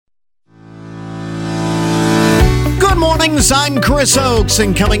mornings, I'm Chris Oakes,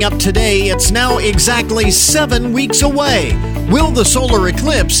 and coming up today, it's now exactly 7 weeks away. Will the solar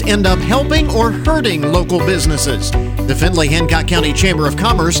eclipse end up helping or hurting local businesses? The Findlay-Hancock County Chamber of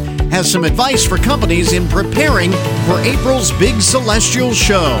Commerce has some advice for companies in preparing for April's big celestial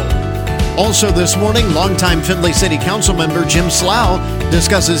show. Also this morning, longtime Findlay City Council member Jim Slough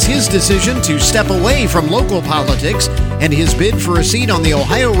discusses his decision to step away from local politics and his bid for a seat on the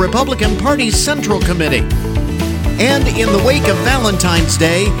Ohio Republican Party's Central Committee. And in the wake of Valentine's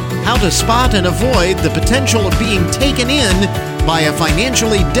Day, how to spot and avoid the potential of being taken in by a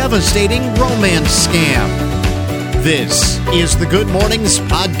financially devastating romance scam. This is the Good Mornings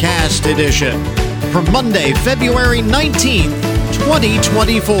Podcast Edition for Monday, February 19th,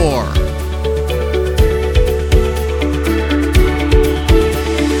 2024.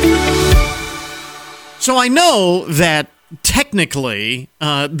 So I know that technically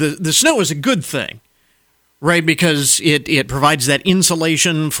the snow is a good thing. Right, because it provides that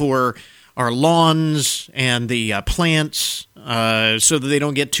insulation for our lawns and the plants, so that they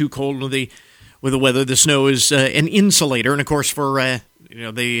don't get too cold with the weather. The snow is an insulator, and of course, for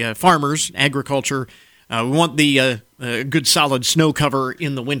the farmers, agriculture, we want the good solid snow cover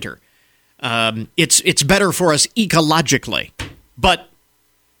in the winter. It's better for us ecologically. But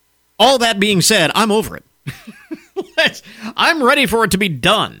all that being said, I'm over it. I'm ready for it to be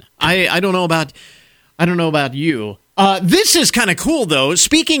done. I don't know about you. This is kind of cool, though.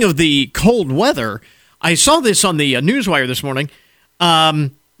 Speaking of the cold weather, I saw this on the Newswire this morning.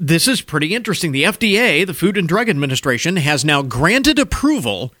 This is pretty interesting. The FDA, the Food and Drug Administration, has now granted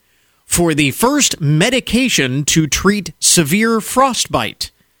approval for the first medication to treat severe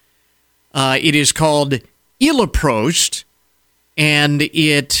frostbite. It is called Iloprost, and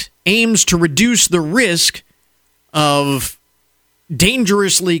it aims to reduce the risk of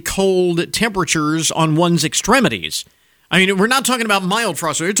dangerously cold temperatures on one's extremities. I mean, we're not talking about mild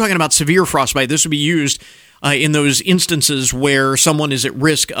frostbite. We're talking about severe frostbite. This would be used in those instances where someone is at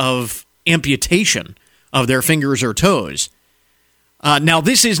risk of amputation of their fingers or toes. Now,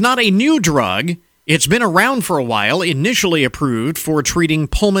 this is not a new drug. It's been around for a while, initially approved for treating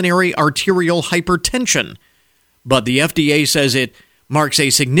pulmonary arterial hypertension. But the FDA says it marks a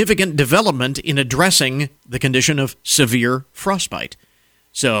significant development in addressing the condition of severe frostbite.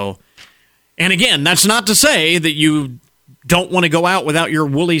 So, and again, that's not to say that you don't want to go out without your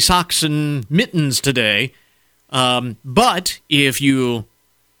woolly socks and mittens today. But if you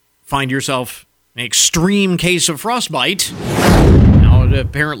find yourself an extreme case of frostbite, now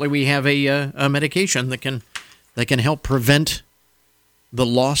apparently we have a medication that can help prevent the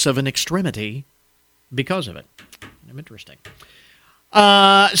loss of an extremity because of it. Interesting.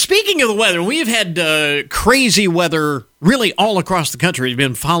 Speaking of the weather, we've had crazy weather really all across the country. We've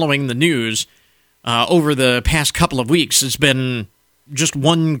been following the news over the past couple of weeks. It's been just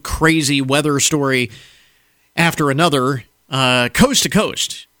one crazy weather story after another, coast to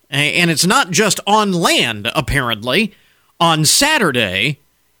coast. And it's not just on land, apparently. On Saturday,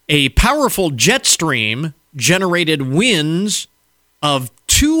 a powerful jet stream generated winds of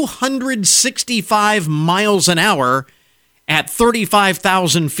 265 miles an hour at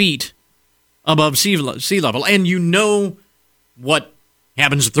 35,000 feet above sea level. And you know what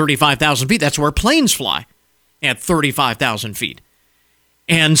happens at 35,000 feet. That's where planes fly, at 35,000 feet.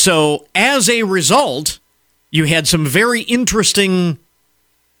 And so, as a result, you had some very interesting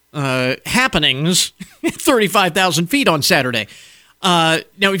happenings at 35,000 feet on Saturday. Now,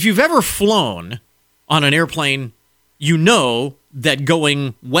 if you've ever flown on an airplane, you know that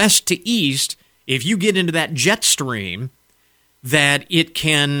going west to east, if you get into that jet stream, that it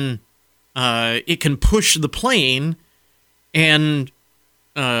can push the plane, and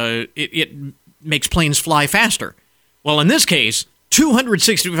it makes planes fly faster. Well, in this case,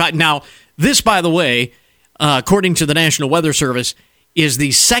 265. Now, this, by the way, according to the National Weather Service, is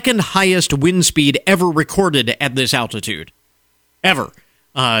the second highest wind speed ever recorded at this altitude. Ever.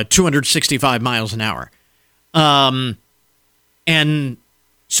 265 miles an hour. And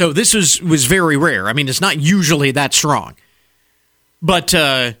so this was very rare. I mean, it's not usually that strong. But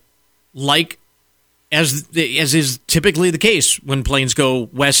like as is typically the case when planes go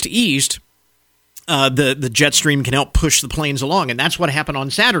west to east, the jet stream can help push the planes along. And that's what happened on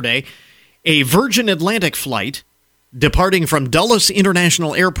Saturday. A Virgin Atlantic flight departing from Dulles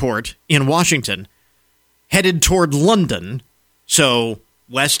International Airport in Washington, headed toward London, so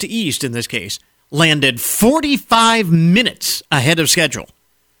west to east in this case, landed 45 minutes ahead of schedule.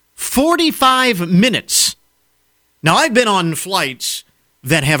 45 minutes. Now, I've been on flights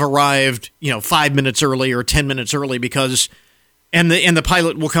that have arrived, 5 minutes early or 10 minutes early because, and the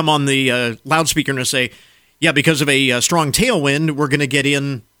pilot will come on the loudspeaker and say, Yeah, because of a strong tailwind, we're going to get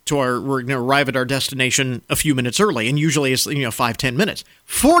in to we're going to arrive at our destination a few minutes early, and usually it's 5-10 minutes.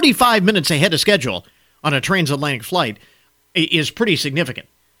 45 minutes ahead of schedule on a transatlantic flight is pretty significant.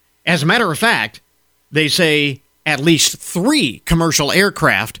 As a matter of fact, they say at least 3 commercial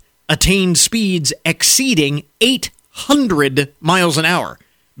aircraft attained speeds exceeding 800 miles an hour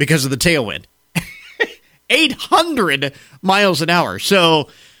because of the tailwind. 800 miles an hour. So,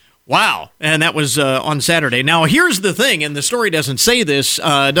 wow. And that was on Saturday. Now, here's the thing, and the story doesn't say this,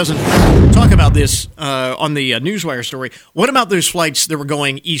 doesn't talk about this on the Newswire story. What about those flights that were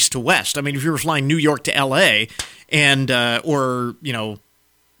going east to west? I mean, if you were flying New York to L.A. and or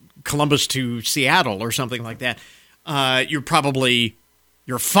Columbus to Seattle or something like that,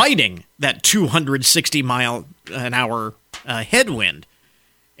 you're fighting that 260 mile an hour headwind.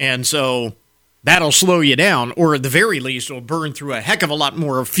 And so that'll slow you down, or at the very least, it'll burn through a heck of a lot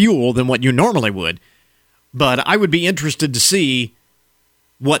more fuel than what you normally would. But I would be interested to see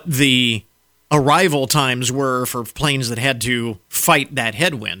what the arrival times were for planes that had to fight that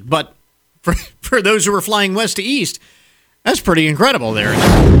headwind. But for those who are flying west to east, that's pretty incredible there.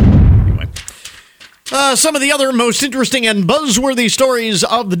 Anyway, some of the other most interesting and buzzworthy stories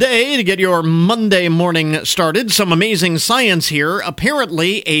of the day to get your Monday morning started. Some amazing science here.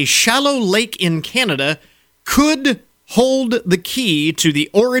 Apparently, a shallow lake in Canada could hold the key to the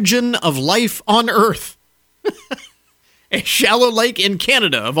origin of life on Earth. A shallow lake in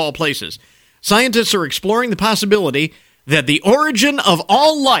Canada, of all places. Scientists are exploring the possibility that the origin of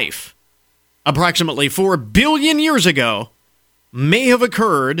all life, approximately 4 billion years ago, may have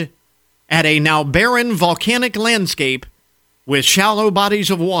occurred at a now barren volcanic landscape with shallow bodies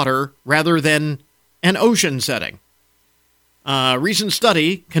of water rather than an ocean setting. A recent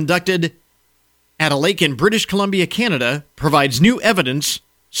study conducted at a lake in British Columbia, Canada, provides new evidence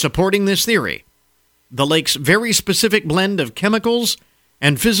supporting this theory. The lake's very specific blend of chemicals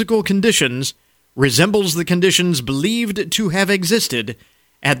and physical conditions resembles the conditions believed to have existed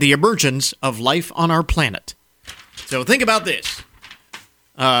at the emergence of life on our planet. So think about this.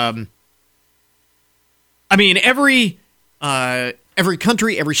 Every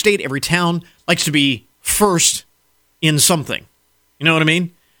country, every state, every town likes to be first in something. You know what I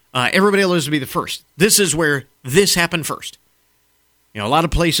mean? Everybody loves to be the first. This is where this happened first. A lot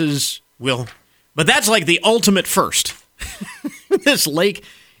of places will, but that's like the ultimate first. This lake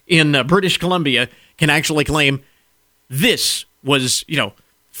in British Columbia can actually claim this was,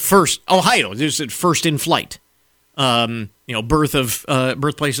 first. Ohio, this is first in flight. Birthplace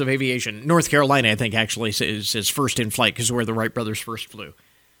of aviation. North Carolina, I think, actually is first in flight because where the Wright brothers first flew.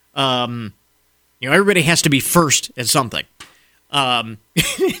 Everybody has to be first at something. In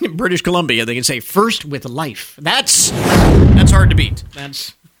British Columbia, they can say first with life. That's hard to beat.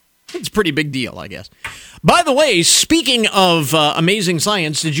 It's a pretty big deal, I guess. By the way, speaking of amazing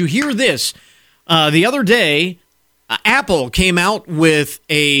science, did you hear this? The other day, Apple came out with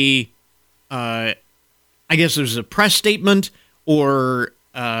I guess it was a press statement or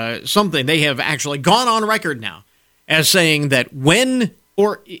something. They have actually gone on record now as saying that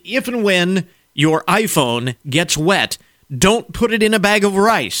if and when your iPhone gets wet, don't put it in a bag of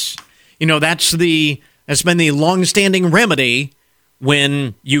rice. That's been the long-standing remedy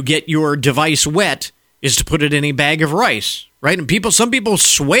when you get your device wet is to put it in a bag of rice, right? And some people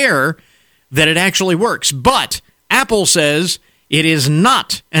swear that it actually works, but Apple says it is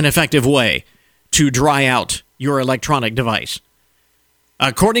not an effective way to dry out your electronic device.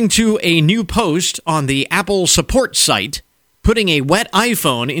 According to a new post on the Apple support site, putting a wet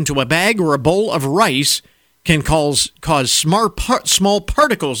iPhone into a bag or a bowl of rice can cause small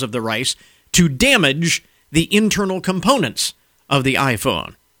particles of the rice to damage the internal components of the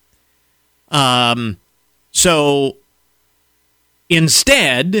iPhone. So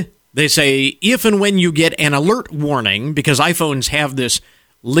instead, they say if and when you get an alert warning, because iPhones have this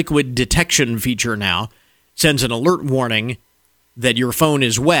liquid detection feature now, sends an alert warning that your phone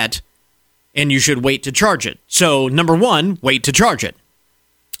is wet and you should wait to charge it. So, number one, wait to charge it.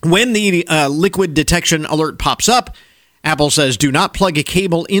 When the liquid detection alert pops up, Apple says do not plug a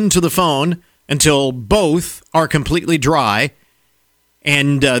cable into the phone until both are completely dry,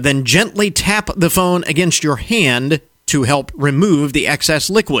 and then gently tap the phone against your hand to help remove the excess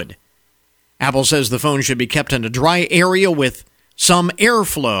liquid. Apple says the phone should be kept in a dry area with some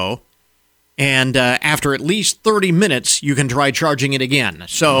airflow, and after at least 30 minutes, you can try charging it again.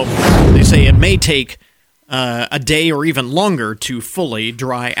 So they say it may take a day or even longer to fully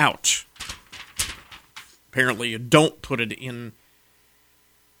dry out. Apparently, you don't put it in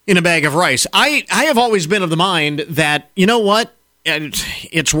a bag of rice. I have always been of the mind that, you know what,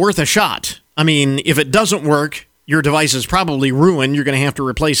 it's worth a shot. I mean, if it doesn't work, your device is probably ruined. You're going to have to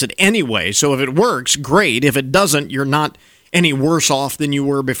replace it anyway. So if it works, great. If it doesn't, you're not any worse off than you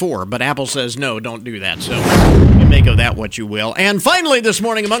were before. But Apple says, no, don't do that. So you make of that what you will. And finally this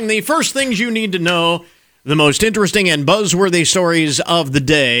morning, among the first things you need to know, the most interesting and buzzworthy stories of the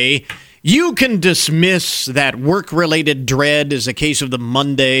day. You can dismiss that work-related dread as a case of the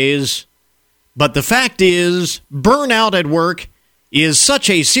Mondays. But the fact is, burnout at work is such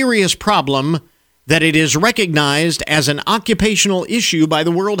a serious problem that it is recognized as an occupational issue by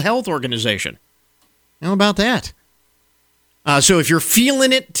the World Health Organization. How about that? So if you're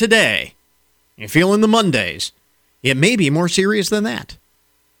feeling it today, you're feeling the Mondays, it may be more serious than that.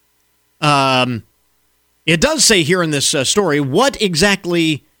 It does say here in this story what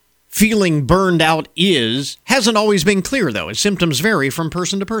exactly feeling burned out is. Hasn't always been clear, though, as symptoms vary from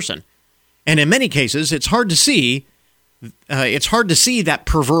person to person. And in many cases, it's hard to see that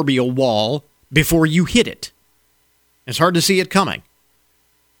proverbial wall before you hit it. It's hard to see it coming.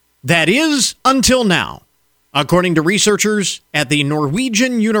 That is, until now, according to researchers at the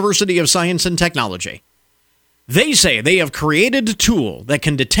Norwegian University of Science and Technology. They say they have created a tool that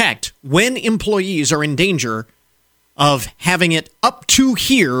can detect when employees are in danger of having it up to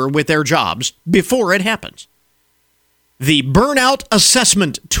here with their jobs before it happens. The Burnout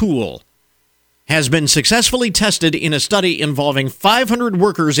Assessment Tool has been successfully tested in a study involving 500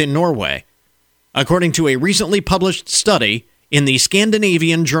 workers in Norway, according to a recently published study in the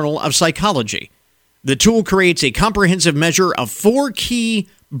Scandinavian Journal of Psychology. The tool creates a comprehensive measure of 4 key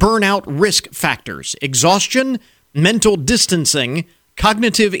burnout risk factors: exhaustion, mental distancing,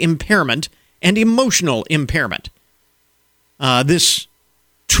 cognitive impairment, and emotional impairment. This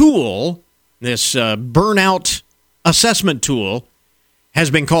tool, this burnout assessment tool, has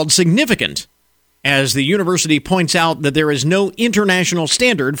been called significant, as the university points out that there is no international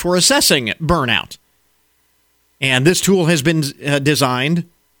standard for assessing burnout. And this tool has been designed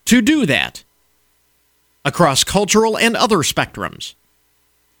to do that across cultural and other spectrums.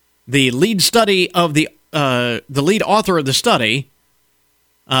 The lead author of the study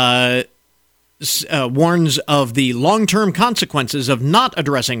warns of the long-term consequences of not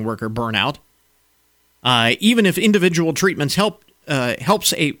addressing worker burnout. Even if individual treatment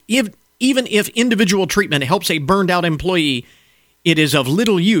helps a burned-out employee, it is of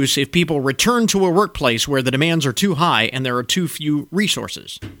little use if people return to a workplace where the demands are too high and there are too few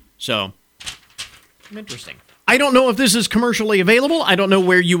resources. So, interesting. I don't know if this is commercially available. I don't know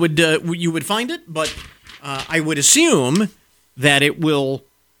where you would find it, but I would assume that it will,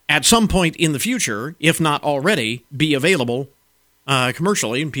 at some point in the future, if not already, be available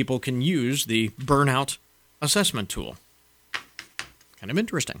commercially, and people can use the burnout assessment tool. Kind of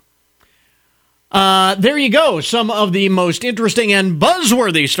interesting. There you go. Some of the most interesting and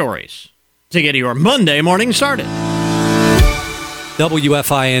buzzworthy stories to get your Monday morning started.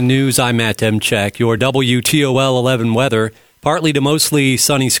 WFIN News, I'm Matt Demchek. Your WTOL 11 weather. Partly to mostly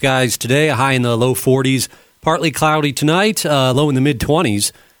sunny skies today, a high in the low 40s. Partly cloudy tonight, low in the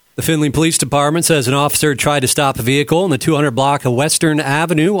mid-20s. The Findlay Police Department says an officer tried to stop a vehicle in the 200 block of Western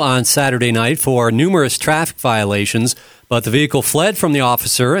Avenue on Saturday night for numerous traffic violations, but the vehicle fled from the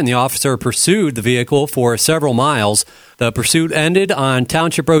officer, and the officer pursued the vehicle for several miles. The pursuit ended on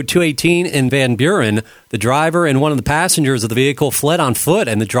Township Road 218 in Van Buren. The driver and one of the passengers of the vehicle fled on foot,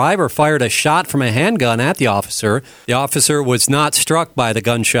 and the driver fired a shot from a handgun at the officer. The officer was not struck by the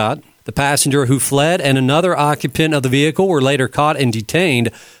gunshot. The passenger who fled and another occupant of the vehicle were later caught and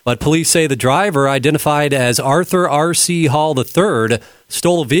detained, but police say the driver, identified as Arthur R.C. Hall III,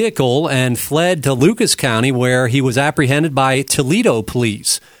 stole a vehicle and fled to Lucas County, where he was apprehended by Toledo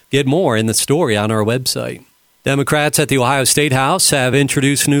police. Get more in the story on our website. Democrats at the Ohio State House have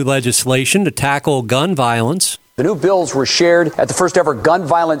introduced new legislation to tackle gun violence. The new bills were shared at the first ever Gun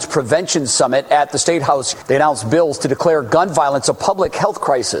Violence Prevention Summit at the State House. They announced bills to declare gun violence a public health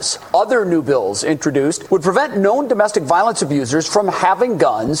crisis. Other new bills introduced would prevent known domestic violence abusers from having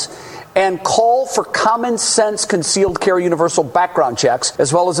guns and call for common sense concealed carry universal background checks,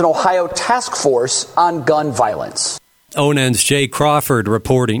 as well as an Ohio task force on gun violence. ONN's Jay Crawford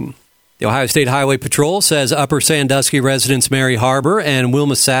reporting. The Ohio State Highway Patrol says Upper Sandusky residents Mary Harbor and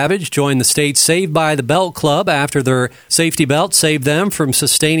Wilma Savage joined the state's Saved by the Belt Club after their safety belt saved them from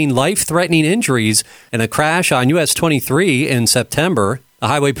sustaining life-threatening injuries in a crash on US 23 in September. The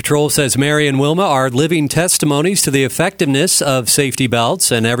Highway Patrol says Mary and Wilma are living testimonies to the effectiveness of safety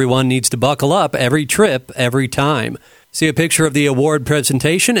belts, and everyone needs to buckle up every trip, every time. See a picture of the award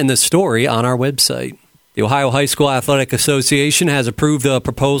presentation in the story on our website. The Ohio High School Athletic Association has approved a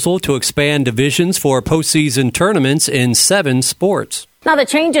proposal to expand divisions for postseason tournaments in 7 sports. Now, the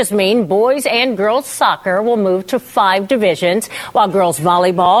changes mean boys and girls soccer will move to 5 divisions, while girls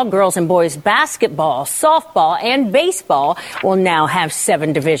volleyball, girls and boys basketball, softball, and baseball will now have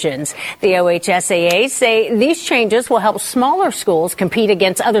 7 divisions. The OHSAA say these changes will help smaller schools compete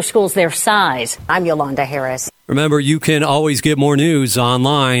against other schools their size. I'm Yolanda Harris. Remember, you can always get more news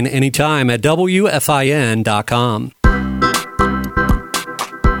online anytime at WFIN.com.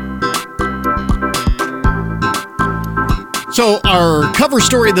 So our cover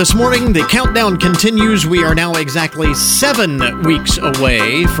story this morning, the countdown continues. We are now exactly 7 weeks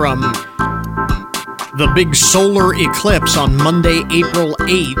away from the big solar eclipse on Monday, April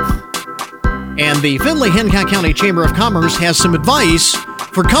 8th. And the Findlay-Hancock County Chamber of Commerce has some advice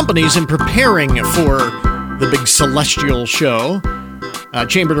for companies in preparing for the big celestial show.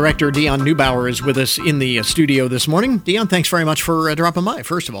 Chamber Director Dion Neubauer is with us in the studio this morning. Dion, thanks very much for dropping by,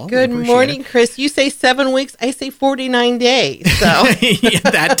 first of all. Good morning, Chris. You say 7 weeks, I say 49 days. So yeah,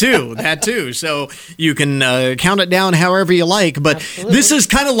 that too. So you can count it down however you like. But Absolutely. This is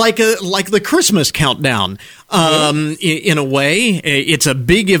kind of like the Christmas countdown in a way. It's a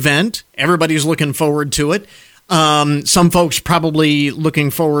big event. Everybody's looking forward to it. Some folks probably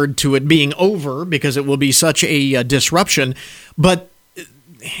looking forward to it being over because it will be such a disruption. But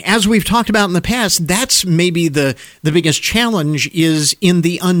as we've talked about in the past, that's maybe the biggest challenge is in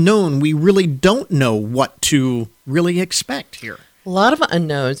the unknown. We really don't know what to really expect here. A lot of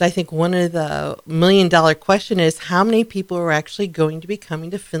unknowns. I think one of the $1 million question is how many people are actually going to be coming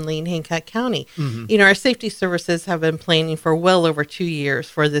to Findlay and Hancock County. Mm-hmm. You know, our safety services have been planning for well over 2 years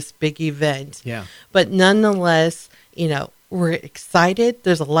for this big event. Yeah. But nonetheless, you know, we're excited.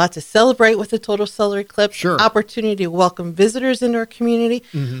 There's a lot to celebrate with the total solar eclipse. Sure. Opportunity to welcome visitors into our community.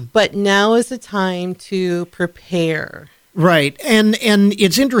 Mm-hmm. But now is the time to prepare. Right. And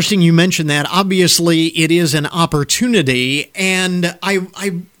it's interesting you mentioned that. Obviously, it is an opportunity. And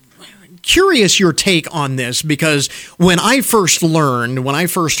I'm curious your take on this, because when I first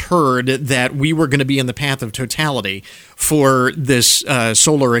heard that we were going to be in the path of totality for this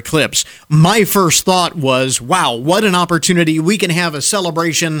solar eclipse, my first thought was, wow, what an opportunity. We can have a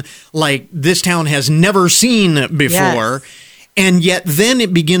celebration like this town has never seen before. Yes. And yet then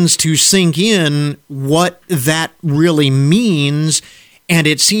it begins to sink in what that really means. And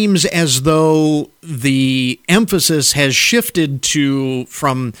it seems as though the emphasis has shifted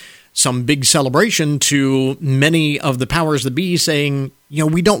from some big celebration to many of the powers that be saying, you know,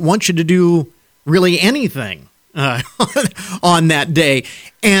 we don't want you to do really anything on that day.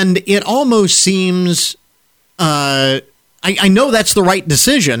 And it almost seems, I know that's the right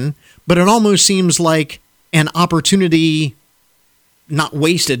decision, but it almost seems like an opportunity not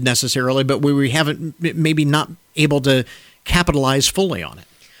wasted necessarily, but we haven't maybe not able to capitalize fully on it.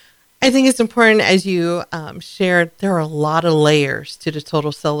 I think it's important, as you shared, there are a lot of layers to the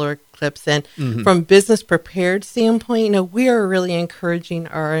total solar eclipse. And mm-hmm. from business prepared standpoint, you know, we are really encouraging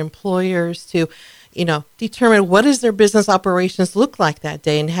our employers to, you know, determine what does their business operations look like that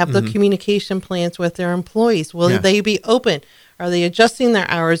day and have mm-hmm. the communication plans with their employees. Will they be open? Are they adjusting their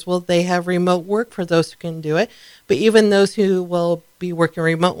hours? Will they have remote work for those who can do it? But even those who will be working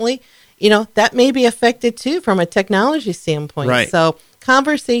remotely, you know, that may be affected too from a technology standpoint. Right. So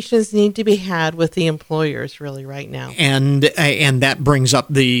conversations need to be had with the employers really right now. And that brings up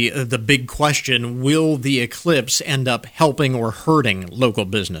the big question, will the eclipse end up helping or hurting local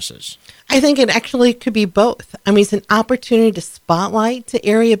businesses? I think it actually could be both. I mean, it's an opportunity to spotlight to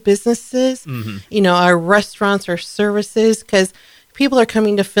area businesses, mm-hmm. you know, our restaurants, our services, because people are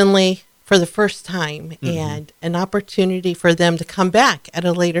coming to Findlay for the first time mm-hmm. and an opportunity for them to come back at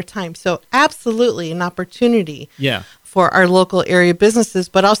a later time. So absolutely an opportunity for our local area businesses,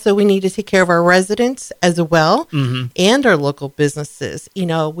 but also we need to take care of our residents as well mm-hmm. and our local businesses. You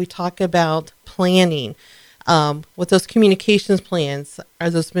know, we talk about planning. With those communications plans, are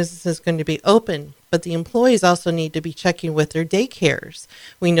those businesses going to be open? But the employees also need to be checking with their daycares.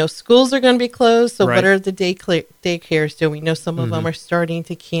 We know schools are going to be closed, so what are the daycares doing? We know some of mm-hmm. them are starting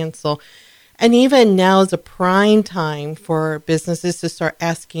to cancel. And even now is a prime time for businesses to start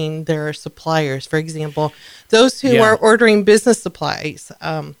asking their suppliers. For example, those who are ordering business supplies,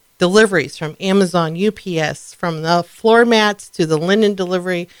 deliveries from Amazon, UPS, from the floor mats to the linen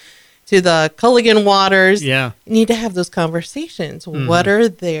delivery, to the Culligan waters, need to have those conversations. Mm-hmm. What are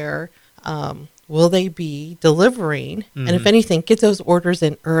their, will they be delivering? Mm-hmm. And if anything, get those orders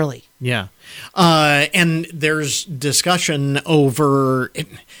in early. Yeah. And there's discussion over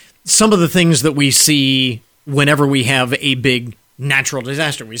some of the things that we see whenever we have a big natural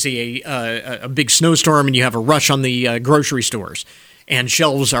disaster. We see a big snowstorm and you have a rush on the grocery stores and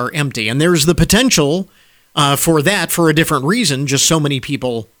shelves are empty. And there's the potential for a different reason, just so many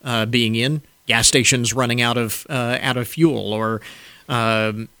people being in, gas stations running out of fuel, or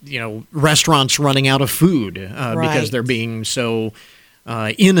restaurants running out of food because they're being so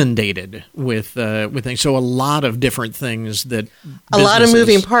inundated with things. So a lot of different things that a lot of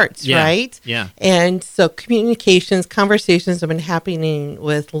moving parts, right? Yeah. And so conversations have been happening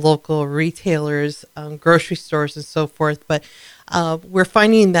with local retailers, grocery stores, and so forth. But we're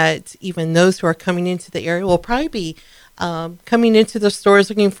finding that even those who are coming into the area will probably be coming into the stores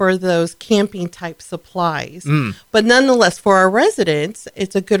looking for those camping type supplies. But nonetheless, for our residents,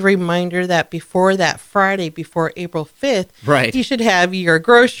 it's a good reminder that before that Friday, before April 5th, you should have your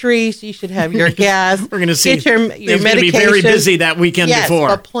groceries, you should have your gas. We're going to see your medication. Going to be very busy that weekend before.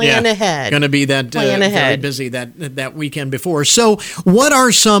 But plan ahead. Going to be that very busy that weekend before. So what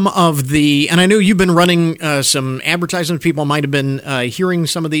are some of the, and I know you've been running some advertisements, people might have been hearing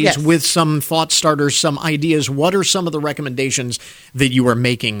some of these with some thought starters, some ideas. What are some of the recommendations that you are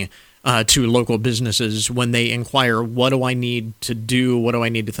making to local businesses when they inquire, what do I need to do? What do I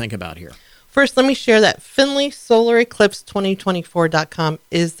need to think about here? First, let me share that FindlaySolarEclipse2024.com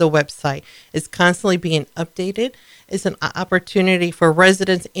is the website. It's constantly being updated. It's an opportunity for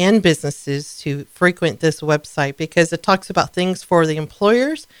residents and businesses to frequent this website because it talks about things for the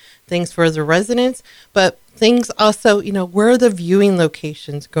employers, things for the residents, but things also, where are the viewing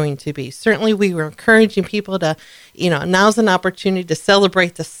locations going to be? Certainly, we were encouraging people to, now's an opportunity to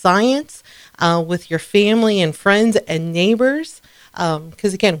celebrate the science with your family and friends and neighbors.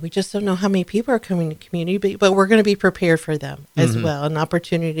 Because, again, we just don't know how many people are coming to community, but we're going to be prepared for them as well, an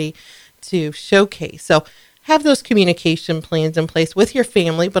opportunity to showcase. So have those communication plans in place with your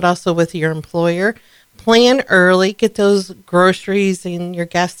family, but also with your employer. Plan early, get those groceries and your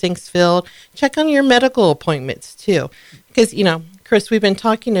gas tanks filled. Check on your medical appointments, too. Because, Chris, we've been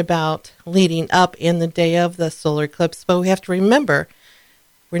talking about leading up in the day of the solar eclipse, but we have to remember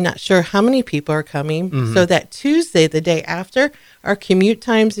we're not sure how many people are coming. So that Tuesday, the day after, our commute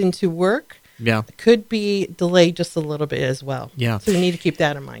times into work could be delayed just a little bit as well. Yeah. So we need to keep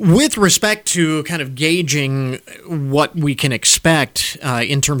that in mind. With respect to kind of gauging what we can expect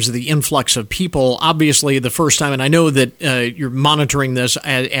in terms of the influx of people, obviously the first time, and I know that you're monitoring this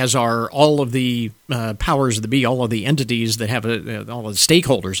as are all of the powers that be, all of the entities that have all of the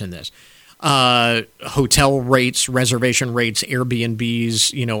stakeholders in this. Hotel rates, reservation rates,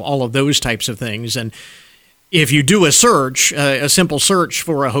 Airbnbs, all of those types of things. And if you do a search, a simple search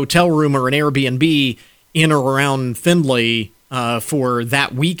for a hotel room or an Airbnb in or around Findlay for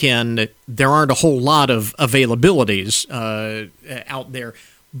that weekend, there aren't a whole lot of availabilities out there.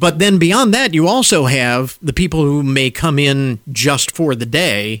 But then beyond that, you also have the people who may come in just for the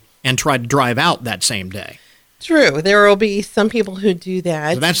day and try to drive out that same day. True. There will be some people who do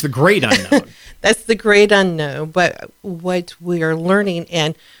that. So that's the great unknown. That's the great unknown. But what we are learning,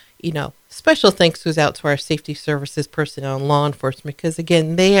 and, special thanks goes out to our safety services personnel and law enforcement, because,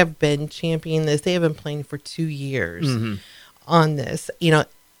 again, they have been championing this. They have been planning for 2 years on this.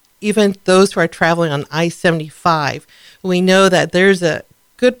 Even those who are traveling on I-75, we know that there's a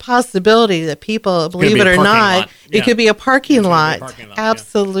good possibility that people, believe it or not, it could be a parking lot.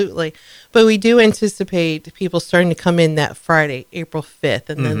 Absolutely. But we do anticipate people starting to come in that Friday, April 5th,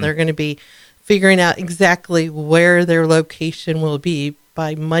 and then they're going to be figuring out exactly where their location will be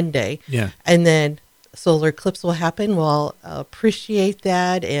by Monday. Yeah. And then solar eclipse will happen. We'll appreciate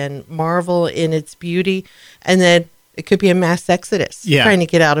that and marvel in its beauty. And then it could be a mass exodus trying to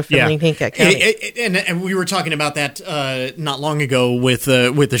get out of Findlay-Hancock County. And we were talking about that not long ago with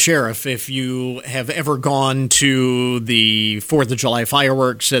the sheriff. If you have ever gone to the 4th of July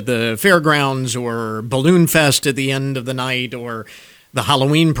fireworks at the fairgrounds or Balloon Fest at the end of the night or the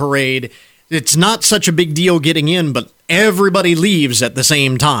Halloween parade, it's not such a big deal getting in, but everybody leaves at the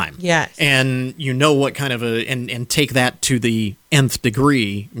same time. Yes. And what kind of and take that to the nth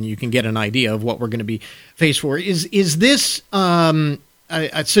degree, and you can get an idea of what we're going to be faced for. Is this a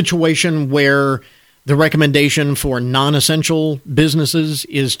situation where the recommendation for non-essential businesses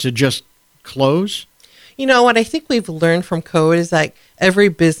is to just close? What I think we've learned from COVID is like every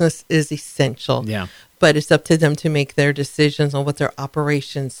business is essential. Yeah. But it's up to them to make their decisions on what their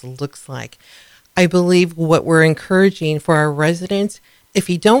operations looks like. I believe what we're encouraging for our residents, if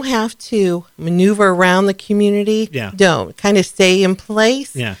you don't have to maneuver around the community, don't. Kind of stay in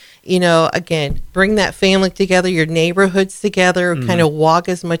place. Yeah. Again, bring that family together, your neighborhoods together, kind of walk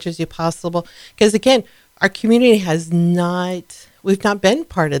as much as you possible. Because, again, our community we've not been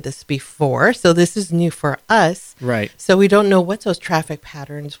part of this before, so this is new for us. Right. So we don't know what those traffic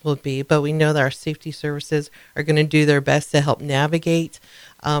patterns will be, but we know that our safety services are going to do their best to help navigate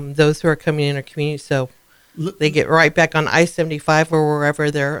those who are coming in our community. So they get right back on I-75 or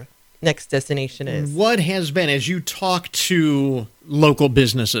wherever their next destination is. What has been, as you talk to local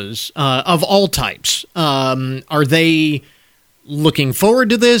businesses of all types, are they looking forward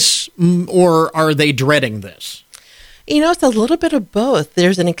to this or are they dreading this? It's a little bit of both.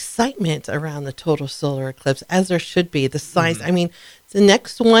 There's an excitement around the total solar eclipse, as there should be. The size, the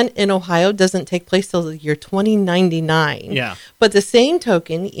next one in Ohio doesn't take place till the year 2099. Yeah. But the same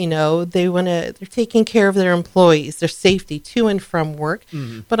token, they're taking care of their employees, their safety to and from work.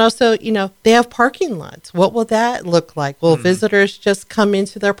 But also, they have parking lots. What will that look like? Will visitors just come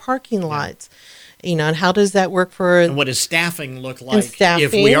into their parking lots? And how does that work for... And what does staffing look like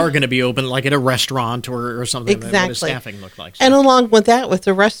if we are going to be open, like at a restaurant or something? Exactly. What does staffing look like? So. And along with that, with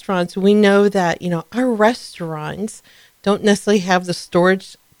the restaurants, we know that, our restaurants don't necessarily have the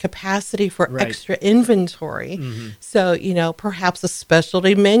storage capacity for extra inventory. So, perhaps a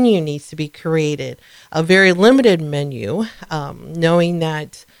specialty menu needs to be created, a very limited menu, knowing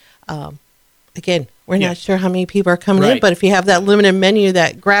that... Again, we're not sure how many people are coming in, but if you have that limited menu,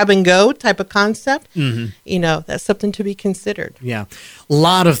 that grab and go type of concept, that's something to be considered. Yeah. A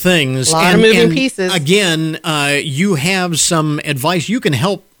lot of things. A lot of moving pieces. Again, you have some advice. You can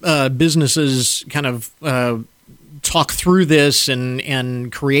help businesses kind of talk through this and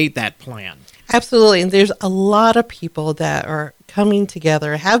create that plan. Absolutely. And there's a lot of people that are coming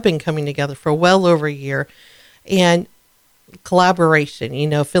together, have been coming together for well over a year. And collaboration,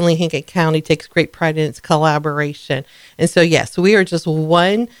 Findlay-Hancock County takes great pride in its collaboration. And so, yes, we are just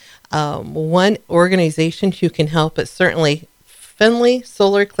one organization who can help, but certainly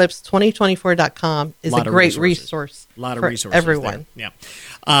FindlaySolarEclipse2024.com is a great resource. A lot of for resources everyone. There.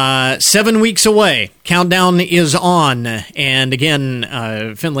 Yeah. 7 weeks away. Countdown is on. And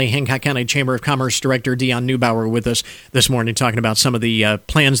again, Findlay-Hancock County Chamber of Commerce Director Dion Neubauer with us this morning talking about some of the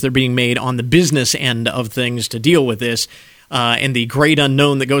plans that are being made on the business end of things to deal with this and the great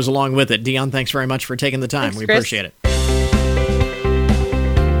unknown that goes along with it. Dion, thanks very much for taking the time. Thanks, we Chris. appreciate it.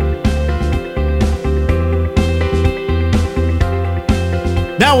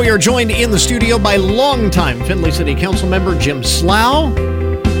 Now we are joined in the studio by longtime Findlay City Council member Jim Slough.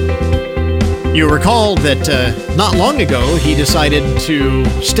 You recall that not long ago he decided to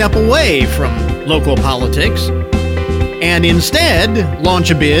step away from local politics and instead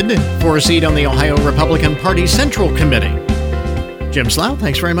launch a bid for a seat on the Ohio Republican Party Central Committee. Jim Slough,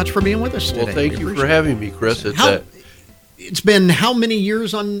 thanks very much for being with us today. Well, thank you for having me, Chris. It's been how many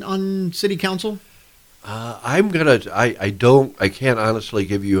years on City Council? I can't honestly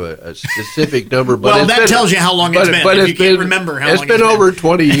give you a specific number, but well, that tells you how long it's been. But if you can't remember how long it's been. It's been over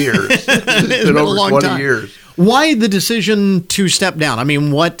 20 years. It's been over a long 20 time. years. Why the decision to step down? I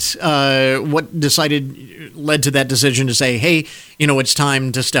mean, what led to that decision to say, hey, it's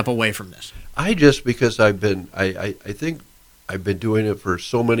time to step away from this? Because I think I've been doing it for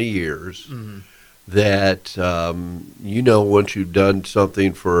so many years that once you've done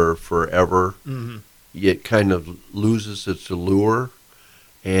something for forever. It kind of loses its allure,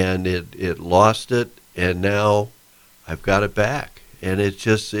 and it lost it, and now I've got it back. And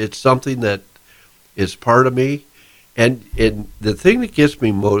it's something that is part of me. And the thing that gets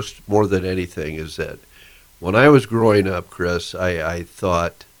me more than anything is that when I was growing up, Chris, I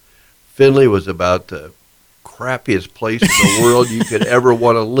thought Findlay was about the crappiest place in the world you could ever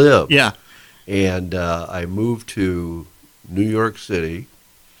want to live. Yeah. And I moved to New York City,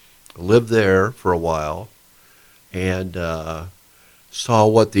 lived there for a while, and saw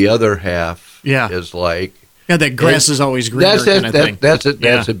what the other half is like. Yeah, that grass is always greener kind of thing.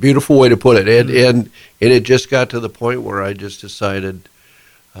 That's a beautiful way to put it. And it just got to the point where I just decided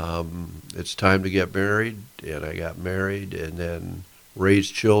it's time to get married, and I got married and then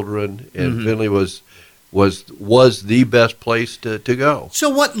raised children, and Findlay was the best place to go. So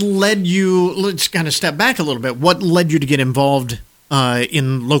what led you, let's kind of step back a little bit, what led you to get involved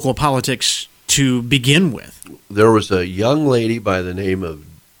in local politics to begin with? There was a young lady by the name of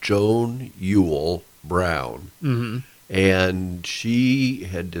Joan Ewell Brown, and she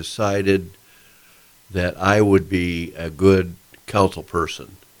had decided that I would be a good council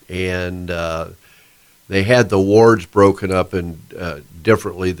person. And they had the wards broken up in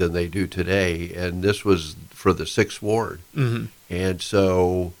differently than they do today, and this was for the 6th Ward. And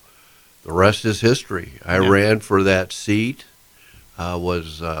so the rest is history. I ran for that seat.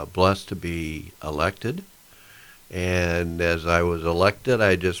 Was blessed to be elected, and as I was elected,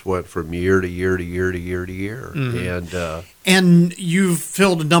 I just went from year to year to year to year to year. And you've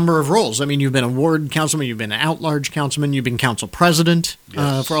filled a number of roles. I mean, you've been a ward councilman, you've been an at-large councilman, you've been council president.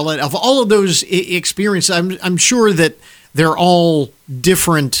 For all of those experiences. I'm sure that they're all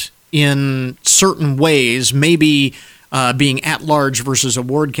different in certain ways, maybe being at large versus a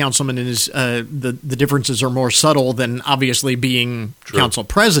ward councilman is the differences are more subtle than obviously being council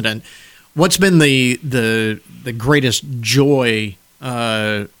president. What's been the greatest joy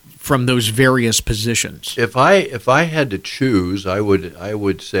from those various positions? If I had to choose, I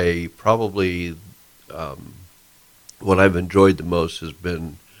would say probably what I've enjoyed the most has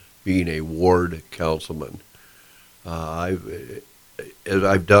been being a ward councilman. I've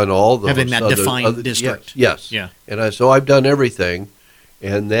done all those having that defined district. Yes. Yeah. And so I've done everything,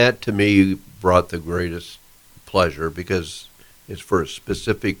 and that to me brought the greatest pleasure because it's for a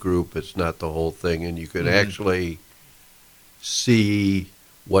specific group. It's not the whole thing, and you can actually see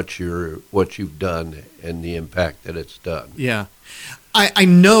what you've done and the impact that it's done. Yeah. I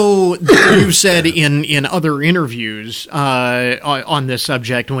know that you've said in other interviews on this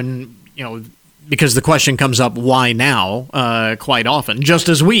subject when, because the question comes up, why now, quite often, just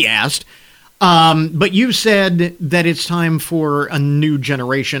as we asked. But you said that it's time for a new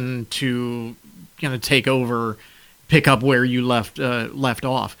generation to kind of take over, pick up where you left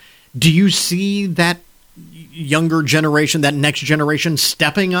off. Do you see that younger generation, that next generation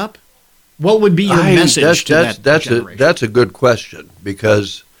stepping up? What would be your message to that generation? That's a good question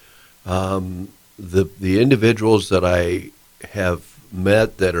because the individuals that I have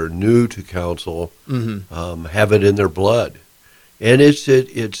met that are new to council have it in their blood, and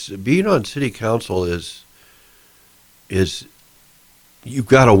it's being on city council is you've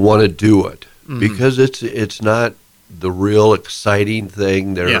got to want to do it because it's not the real exciting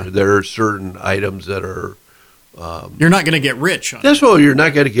thing. There are certain items that are. You're not going to get rich on it. You're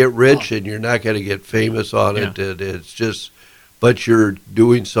not going to get rich and you're not going to get famous on it. It's just, but you're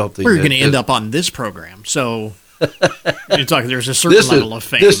doing something. We're going to end up on this program. So you're talking. There's a certain level of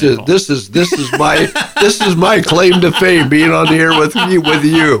fame. This is my claim to fame, being on the air with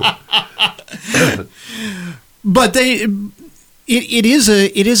you. But it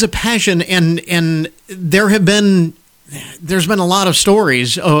is a passion, and there's been a lot of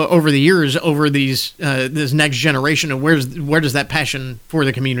stories over the years over this next generation of where does that passion for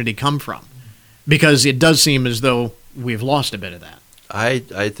the community come from? Because it does seem as though we've lost a bit of that.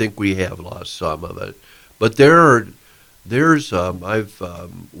 I think we have lost some of it, but there's I've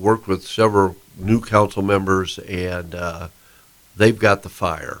worked with several new council members, and they've got the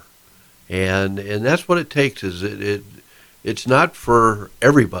fire, and that's what it takes. Is it's not for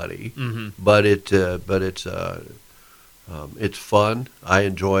everybody, but it's fun. I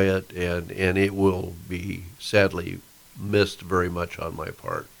enjoy it, and it will be sadly missed very much on my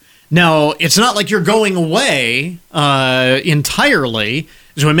part. Now, it's not like you're going away entirely.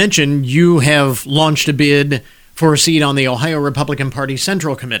 As we mentioned, you have launched a bid for a seat on the Ohio Republican Party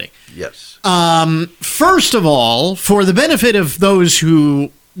Central Committee. Yes. First of all, for the benefit of those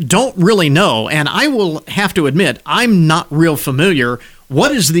who don't really know, and I will have to admit, I'm not real familiar,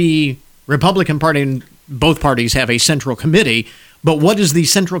 what is the Republican Party and both parties have a central committee, but what does the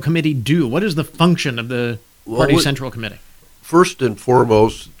central committee do? What is the function of the party central committee? First and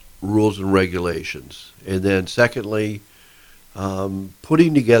foremost, rules and regulations. And then secondly,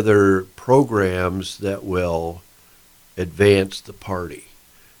 putting together programs that will advance the party.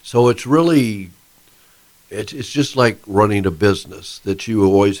 So it's really, it's just like running a business, that you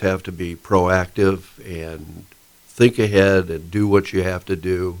always have to be proactive and think ahead and do what you have to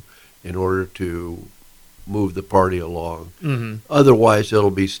do in order to move the party along. Otherwise,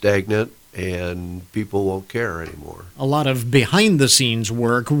 it'll be stagnant and people won't care anymore. A lot of behind-the-scenes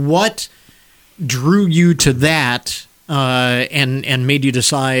work. What drew you to that and made you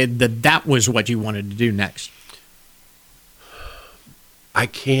decide that was what you wanted to do next? I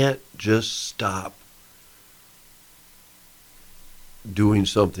can't just stop doing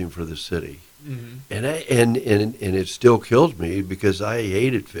something for the city. And it still kills me because I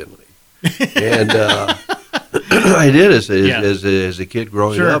hated Findlay. And I did as a kid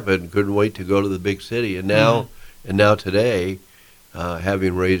growing up, and couldn't wait to go to the big city. And now today,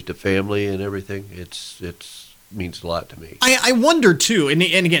 having raised a family and everything, it's means a lot to me. I wonder too, and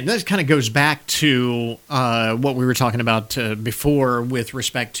again, that kind of goes back to what we were talking about before with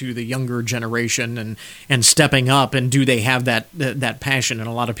respect to the younger generation and stepping up, and do they have that passion? And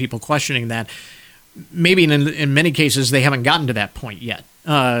a lot of people questioning that. Maybe in many cases they haven't gotten to that point yet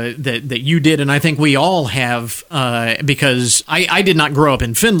that you did, and I think we all have because I did not grow up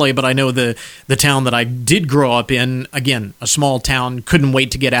in Findlay, but I know the town that I did grow up in. Again, a small town, couldn't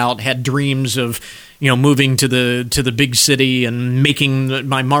wait to get out, had dreams of moving to the big city and making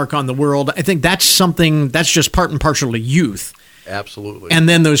my mark on the world. I think that's something that's just part and parcel to youth. Absolutely. And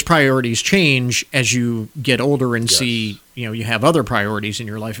then those priorities change as you get older and see you have other priorities in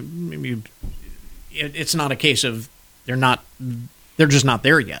your life, it's not a case of they're just not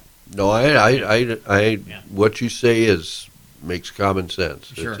there yet. No, what you say makes common sense.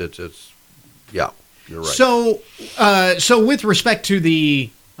 Sure. Yeah, you're right. So with respect to the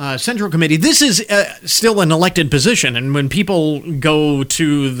Central Committee, this is still an elected position, and when people go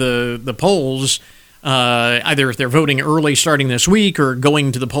to the polls, either if they're voting early starting this week or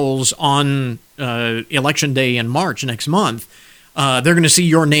going to the polls on Election Day in March next month, they're going to see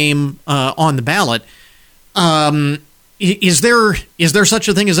your name on the ballot. Is there such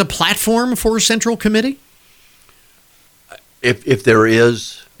a thing as a platform for Central Committee? If there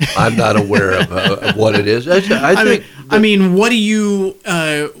is, I'm not aware of what it is. I mean, what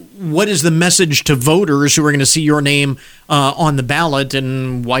is the message to voters who are going to see your name on the ballot,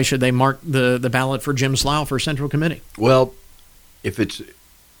 and why should they mark the ballot for Jim Slough for Central Committee? Well, if it's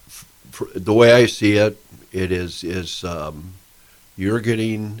the way I see it, it is you're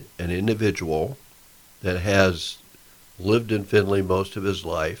getting an individual that has lived in Findlay most of his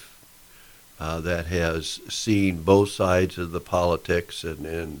life, that has seen both sides of the politics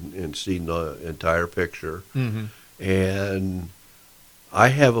and seen the entire picture. Mm-hmm. And I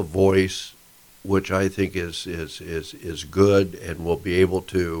have a voice which I think is good and will be able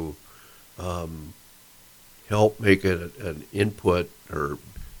to help make an input or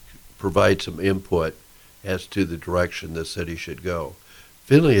provide some input as to the direction the city should go.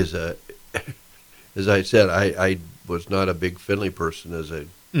 Findlay is as I said, I was not a big Findlay person as a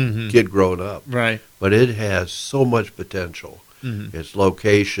kid growing up. Right. But it has so much potential. Mm-hmm. Its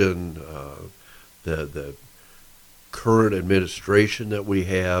location, the current administration that we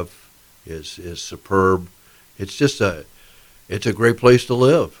have is superb. It's just it's a great place to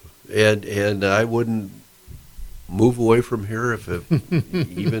live. And I wouldn't move away from here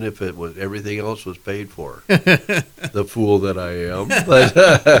even if it was everything else was paid for. The fool that I am.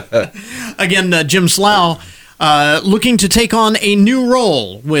 But again, Jim Slough looking to take on a new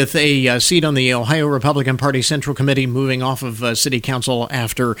role with a seat on the Ohio Republican Party Central Committee, moving off of City Council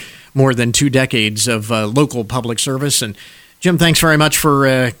after more than 2 decades of local public service. And Jim, thanks very much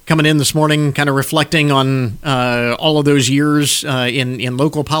for coming in this morning, kind of reflecting on all of those years in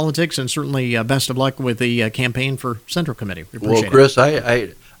local politics, and certainly best of luck with the campaign for Central Committee. We appreciate it. Well, Chris,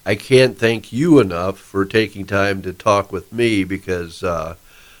 I can't thank you enough for taking time to talk with me, because I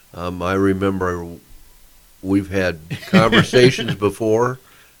remember we've had conversations before,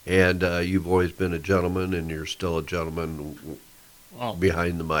 and you've always been a gentleman, and you're still a gentleman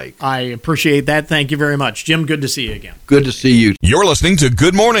behind the mic. I appreciate that. Thank you very much. Jim, good to see you again. Good to see you. You're listening to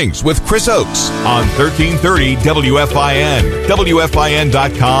Good Mornings with Chris Oakes on 1330 WFIN,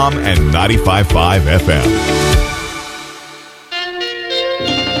 WFIN.com, and 95.5 FM.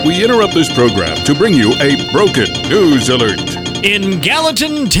 We interrupt this program to bring you a broken news alert. In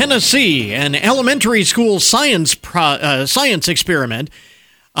Gallatin, Tennessee, an elementary school science experiment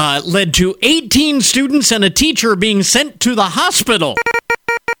led to 18 students and a teacher being sent to the hospital.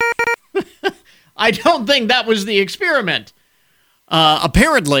 I don't think that was the experiment.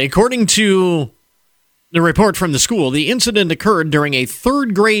 Apparently, according to the report from the school, the incident occurred during a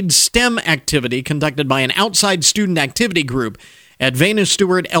 3rd grade STEM activity conducted by an outside student activity group at Vena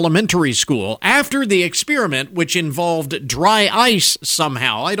Stewart Elementary School. After the experiment, which involved dry ice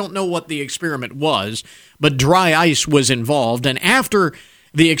somehow, I don't know what the experiment was, but dry ice was involved, and after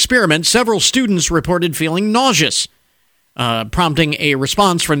the experiment, several students reported feeling nauseous, prompting a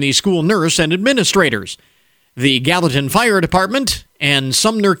response from the school nurse and administrators. The Gallatin Fire Department and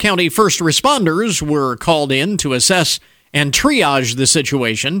Sumner County first responders were called in to assess and triage the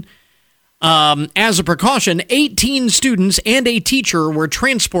situation. As a precaution, 18 students and a teacher were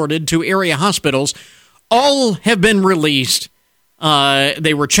transported to area hospitals. All have been released.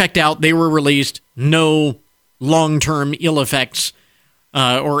 They were checked out. They were released. No long-term ill effects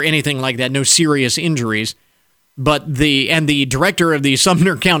or anything like that. No serious injuries. But the director of the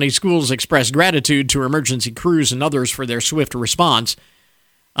Sumner County Schools expressed gratitude to emergency crews and others for their swift response,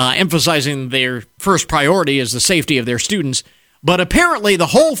 emphasizing their first priority is the safety of their students. But apparently the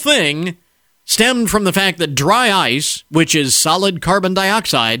whole thing stemmed from the fact that dry ice, which is solid carbon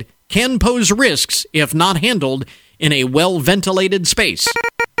dioxide, can pose risks if not handled in a well-ventilated space.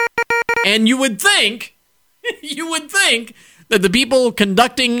 And you would think that the people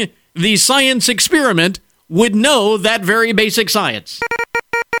conducting the science experiment would know that very basic science.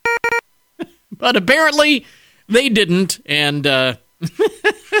 But apparently they didn't, and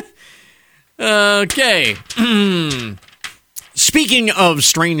okay. Speaking of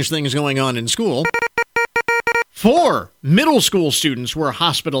strange things going on in school, 4 middle school students were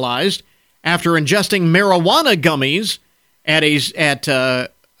hospitalized after ingesting marijuana gummies at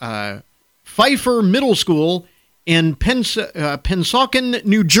Pfeiffer Middle School in Pennsauken,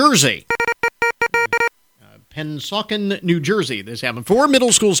 New Jersey. Pennsauken, New Jersey. This happened. 4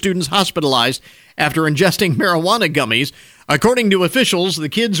 middle school students hospitalized after ingesting marijuana gummies. According to officials, the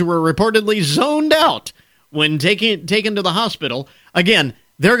kids were reportedly zoned out when taken to the hospital. Again,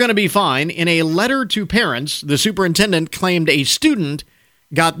 they're going to be fine. In a letter to parents, the superintendent claimed a student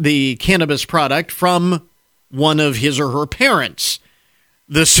got the cannabis product from one of his or her parents.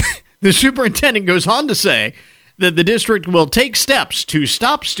 The superintendent goes on to say that the district will take steps to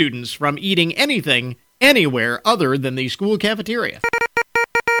stop students from eating anything anywhere other than the school cafeteria.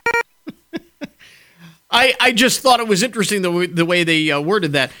 I just thought it was interesting the way they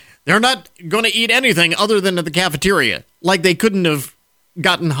worded that. They're not going to eat anything other than at the cafeteria. Like they couldn't have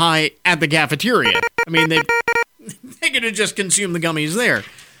gotten high at the cafeteria. I mean, they could have just consumed the gummies there.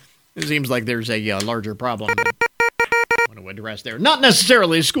 It seems like there's a larger problem I want to address there. Not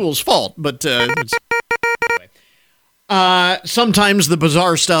necessarily the school's fault, but anyway. Sometimes the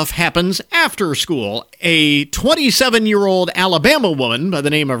bizarre stuff happens after school. A 27-year-old Alabama woman by the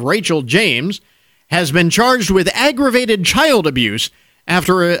name of Rachel James has been charged with aggravated child abuse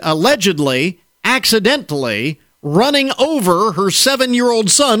after allegedly, accidentally running over her 7-year-old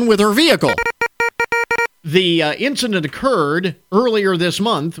son with her vehicle. The incident occurred earlier this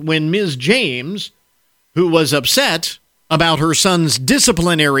month when Ms. James, who was upset about her son's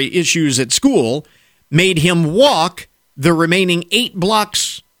disciplinary issues at school, made him walk the remaining 8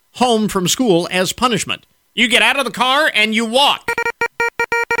 blocks home from school as punishment. You get out of the car and you walk.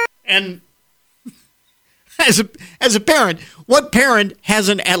 And as a parent, what parent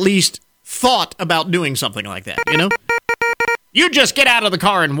hasn't at least thought about doing something like that, you know? You just get out of the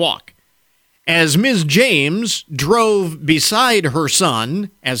car and walk. As Ms. James drove beside her son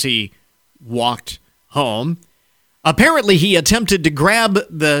as he walked home, apparently he attempted to grab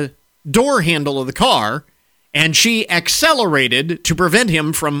the door handle of the car, and she accelerated to prevent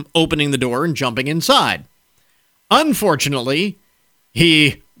him from opening the door and jumping inside. Unfortunately,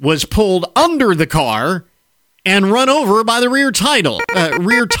 he was pulled under the car and run over by the rear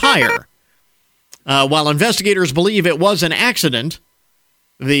tire. While investigators believe it was an accident,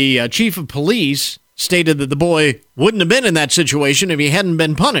 the chief of police stated that the boy wouldn't have been in that situation if he hadn't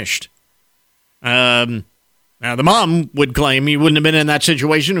been punished. Now, the mom would claim he wouldn't have been in that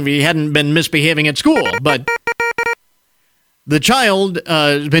situation if he hadn't been misbehaving at school, but the child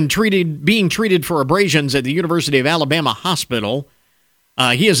has been being treated for abrasions at the University of Alabama Hospital.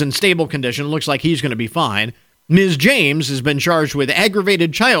 He is in stable condition. Looks like he's going to be fine. Ms. James has been charged with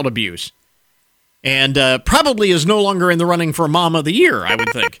aggravated child abuse and probably is no longer in the running for Mom of the Year, I would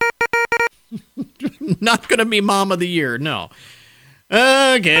think. Not going to be Mom of the Year, no.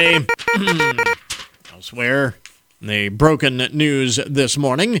 Okay. Elsewhere, the broken news this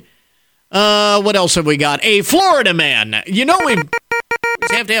morning. What else have we got? A Florida man. You know, we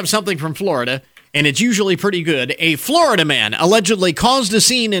have to have something from Florida, and it's usually pretty good. A Florida man allegedly caused a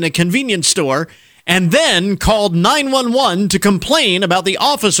scene in a convenience store and then called 911 to complain about the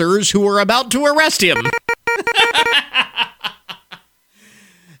officers who were about to arrest him.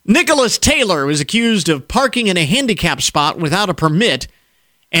 Nicholas Taylor was accused of parking in a handicap spot without a permit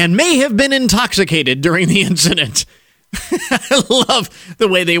and may have been intoxicated during the incident. I love the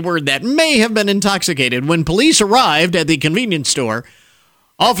way they word that. May have been intoxicated. When police arrived at the convenience store,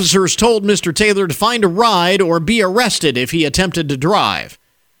 officers told Mr. Taylor to find a ride or be arrested if he attempted to drive.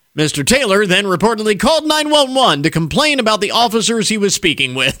 Mr. Taylor then reportedly called 911 to complain about the officers he was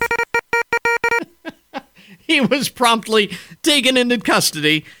speaking with. He was promptly taken into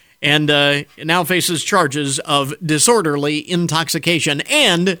custody and now faces charges of disorderly intoxication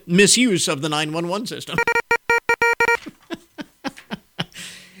and misuse of the 911 system.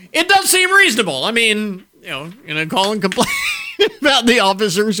 It does seem reasonable. I mean, call and complain about the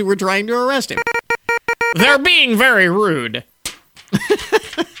officers who were trying to arrest him. They're being very rude.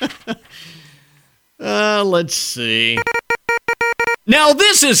 Let's see. Now,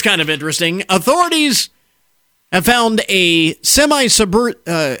 this is kind of interesting. Authorities have found a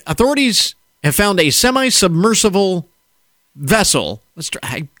semi-submersible vessel.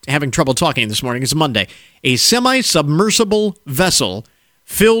 I'm having trouble talking this morning. It's Monday. A semi-submersible vessel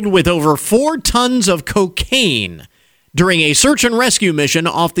filled with over 4 tons of cocaine during a search and rescue mission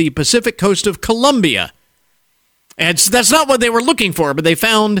off the Pacific coast of Colombia. And that's not what they were looking for, but they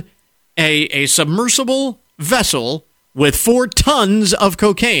found a submersible vessel with 4 tons of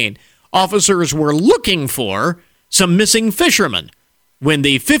cocaine. Officers were looking for some missing fishermen when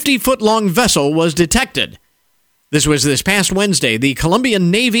the 50-foot-long vessel was detected. This was this past Wednesday. The Colombian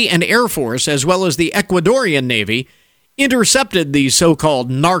Navy and Air Force, as well as the Ecuadorian Navy, intercepted the so-called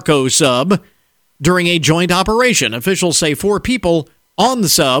narco sub during a joint operation. Officials say 4 people on the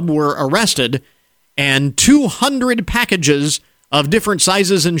sub were arrested, and 200 packages of different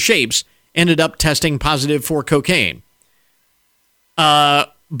sizes and shapes ended up testing positive for cocaine.